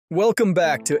Welcome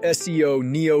back to SEO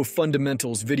Neo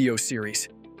Fundamentals video series.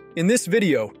 In this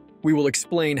video, we will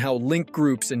explain how link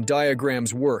groups and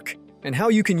diagrams work and how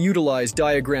you can utilize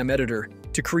Diagram Editor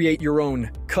to create your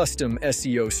own custom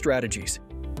SEO strategies.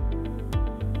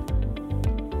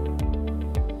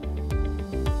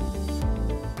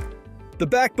 The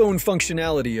backbone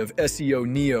functionality of SEO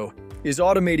Neo is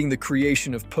automating the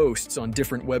creation of posts on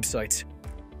different websites.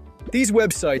 These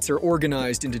websites are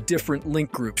organized into different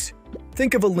link groups.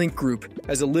 Think of a link group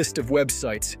as a list of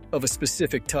websites of a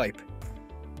specific type.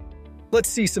 Let's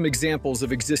see some examples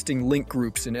of existing link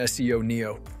groups in SEO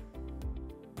Neo.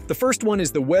 The first one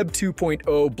is the Web 2.0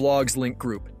 Blogs link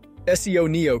group. SEO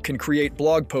Neo can create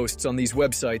blog posts on these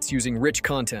websites using rich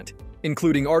content,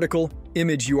 including article,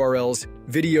 image URLs,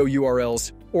 video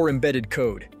URLs, or embedded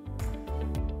code.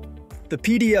 The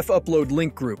PDF Upload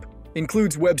link group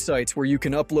includes websites where you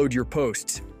can upload your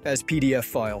posts as PDF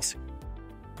files.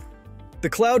 The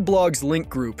Cloud Blogs link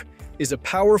group is a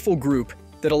powerful group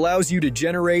that allows you to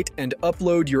generate and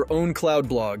upload your own cloud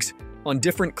blogs on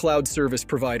different cloud service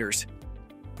providers.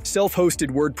 Self-hosted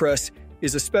WordPress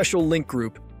is a special link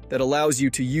group that allows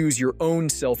you to use your own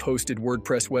self-hosted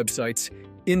WordPress websites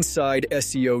inside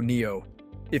SEO Neo.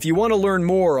 If you want to learn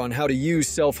more on how to use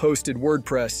self-hosted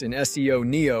WordPress in SEO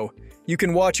Neo, you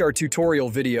can watch our tutorial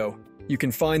video. You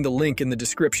can find the link in the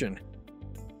description.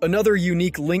 Another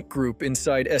unique link group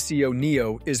inside SEO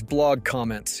Neo is blog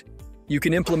comments. You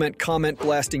can implement comment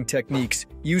blasting techniques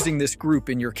using this group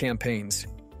in your campaigns.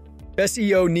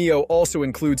 SEO Neo also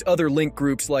includes other link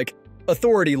groups like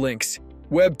authority links,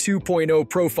 Web 2.0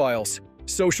 profiles,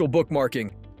 social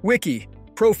bookmarking, wiki,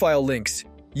 profile links,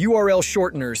 URL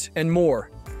shorteners, and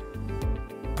more.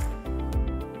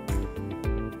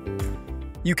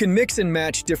 You can mix and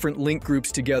match different link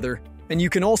groups together, and you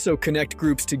can also connect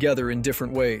groups together in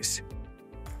different ways.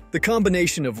 The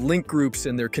combination of link groups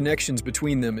and their connections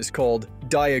between them is called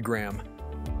diagram.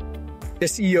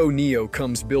 SEO Neo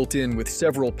comes built in with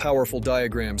several powerful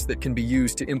diagrams that can be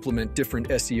used to implement different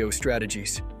SEO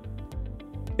strategies.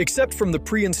 Except from the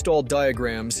pre-installed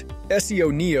diagrams,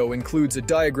 SEO Neo includes a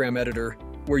diagram editor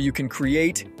where you can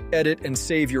create, edit, and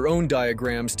save your own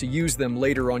diagrams to use them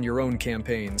later on your own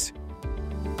campaigns.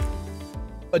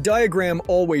 A diagram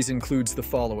always includes the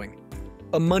following: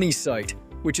 a money site,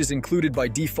 which is included by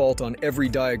default on every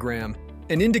diagram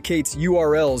and indicates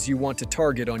URLs you want to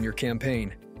target on your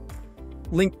campaign;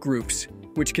 link groups,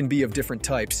 which can be of different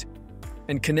types;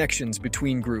 and connections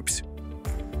between groups.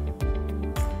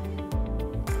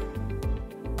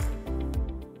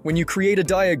 When you create a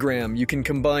diagram, you can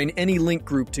combine any link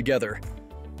group together.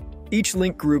 Each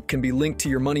link group can be linked to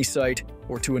your money site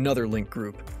or to another link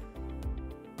group.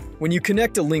 When you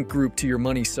connect a link group to your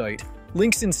money site,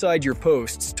 links inside your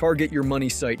posts target your money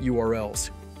site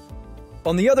URLs.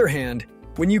 On the other hand,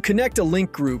 when you connect a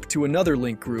link group to another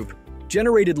link group,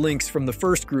 generated links from the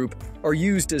first group are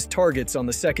used as targets on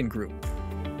the second group.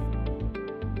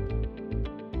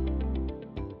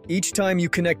 Each time you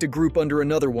connect a group under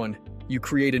another one, you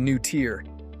create a new tier.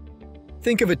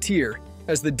 Think of a tier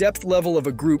as the depth level of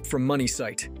a group from money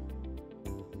site.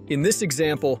 In this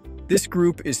example, this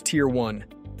group is Tier 1.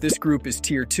 This group is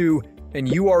Tier 2, and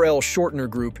URL shortener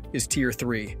group is Tier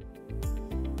 3.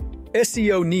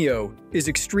 SEO Neo is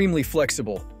extremely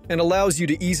flexible and allows you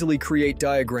to easily create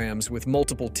diagrams with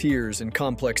multiple tiers and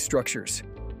complex structures.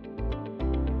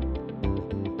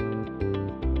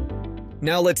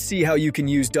 Now let's see how you can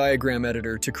use Diagram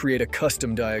Editor to create a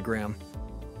custom diagram.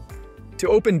 To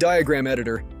open Diagram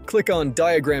Editor, click on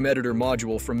Diagram Editor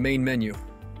module from Main menu.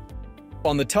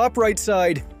 On the top right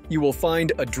side, you will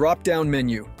find a drop-down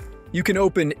menu. You can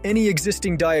open any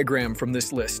existing diagram from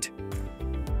this list.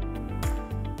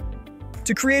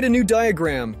 To create a new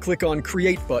diagram, click on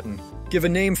Create button. Give a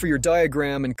name for your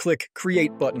diagram and click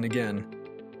Create button again.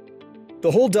 The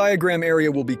whole diagram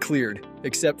area will be cleared,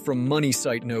 except from Money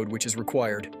Site node, which is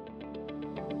required.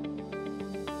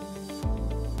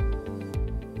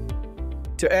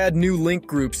 To add new link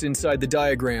groups inside the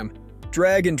diagram,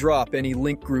 drag and drop any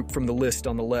link group from the list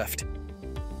on the left.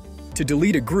 To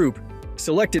delete a group,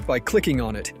 select it by clicking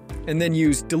on it, and then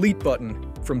use Delete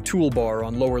button from Toolbar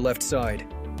on lower left side.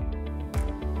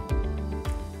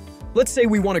 Let's say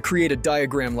we want to create a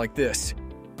diagram like this.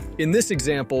 In this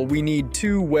example, we need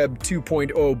two Web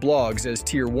 2.0 blogs as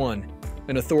Tier 1,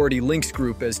 an authority links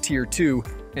group as Tier 2,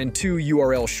 and two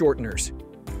URL shorteners.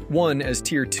 One as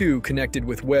Tier 2 connected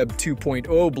with Web 2.0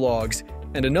 blogs,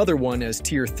 and another one as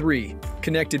Tier 3,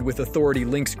 connected with authority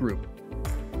links group.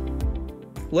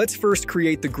 Let's first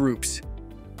create the groups.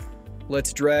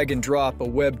 Let's drag and drop a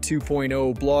Web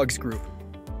 2.0 blogs group.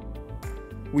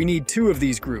 We need two of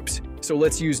these groups, so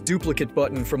let's use duplicate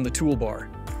button from the toolbar.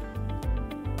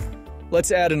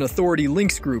 Let's add an authority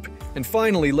links group, and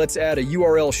finally let's add a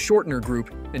URL shortener group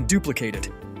and duplicate it.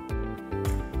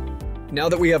 Now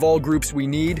that we have all groups we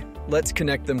need, let's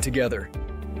connect them together.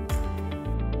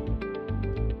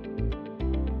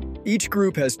 Each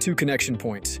group has 2 connection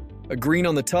points, a green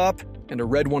on the top and a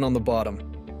red one on the bottom.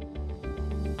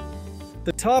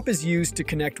 The top is used to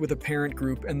connect with a parent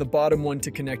group and the bottom one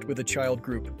to connect with a child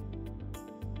group.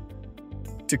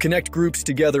 To connect groups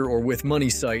together or with Money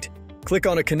Site, click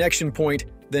on a connection point,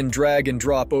 then drag and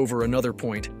drop over another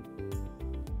point.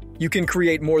 You can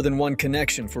create more than one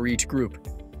connection for each group.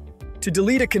 To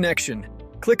delete a connection,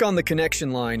 click on the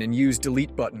connection line and use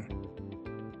Delete button.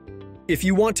 If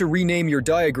you want to rename your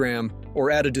diagram or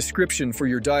add a description for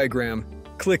your diagram,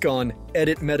 click on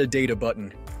Edit Metadata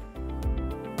button.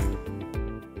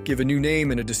 Give a new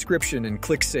name and a description and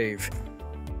click Save.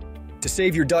 To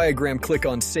save your diagram, click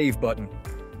on Save button.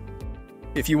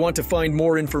 If you want to find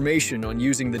more information on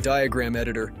using the diagram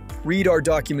editor, read our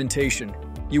documentation.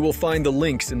 You will find the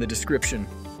links in the description.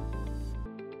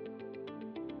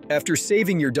 After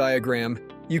saving your diagram,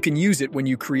 you can use it when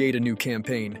you create a new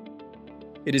campaign.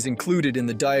 It is included in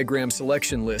the diagram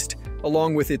selection list,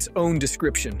 along with its own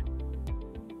description.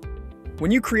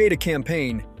 When you create a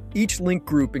campaign, each link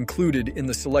group included in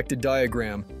the selected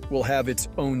diagram will have its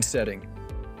own setting.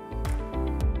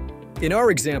 In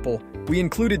our example, we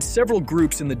included several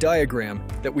groups in the diagram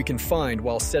that we can find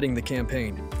while setting the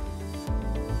campaign.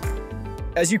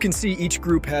 As you can see, each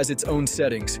group has its own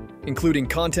settings, including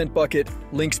content bucket,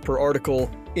 links per article,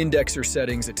 indexer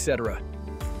settings, etc.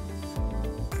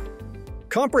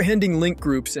 Comprehending link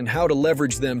groups and how to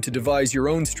leverage them to devise your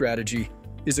own strategy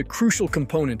is a crucial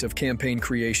component of campaign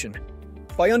creation.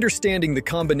 By understanding the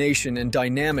combination and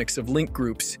dynamics of link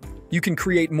groups, you can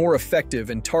create more effective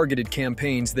and targeted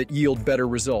campaigns that yield better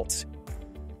results.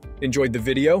 Enjoyed the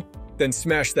video? Then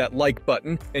smash that like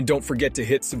button and don't forget to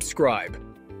hit subscribe.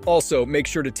 Also, make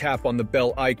sure to tap on the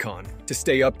bell icon to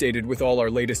stay updated with all our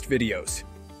latest videos.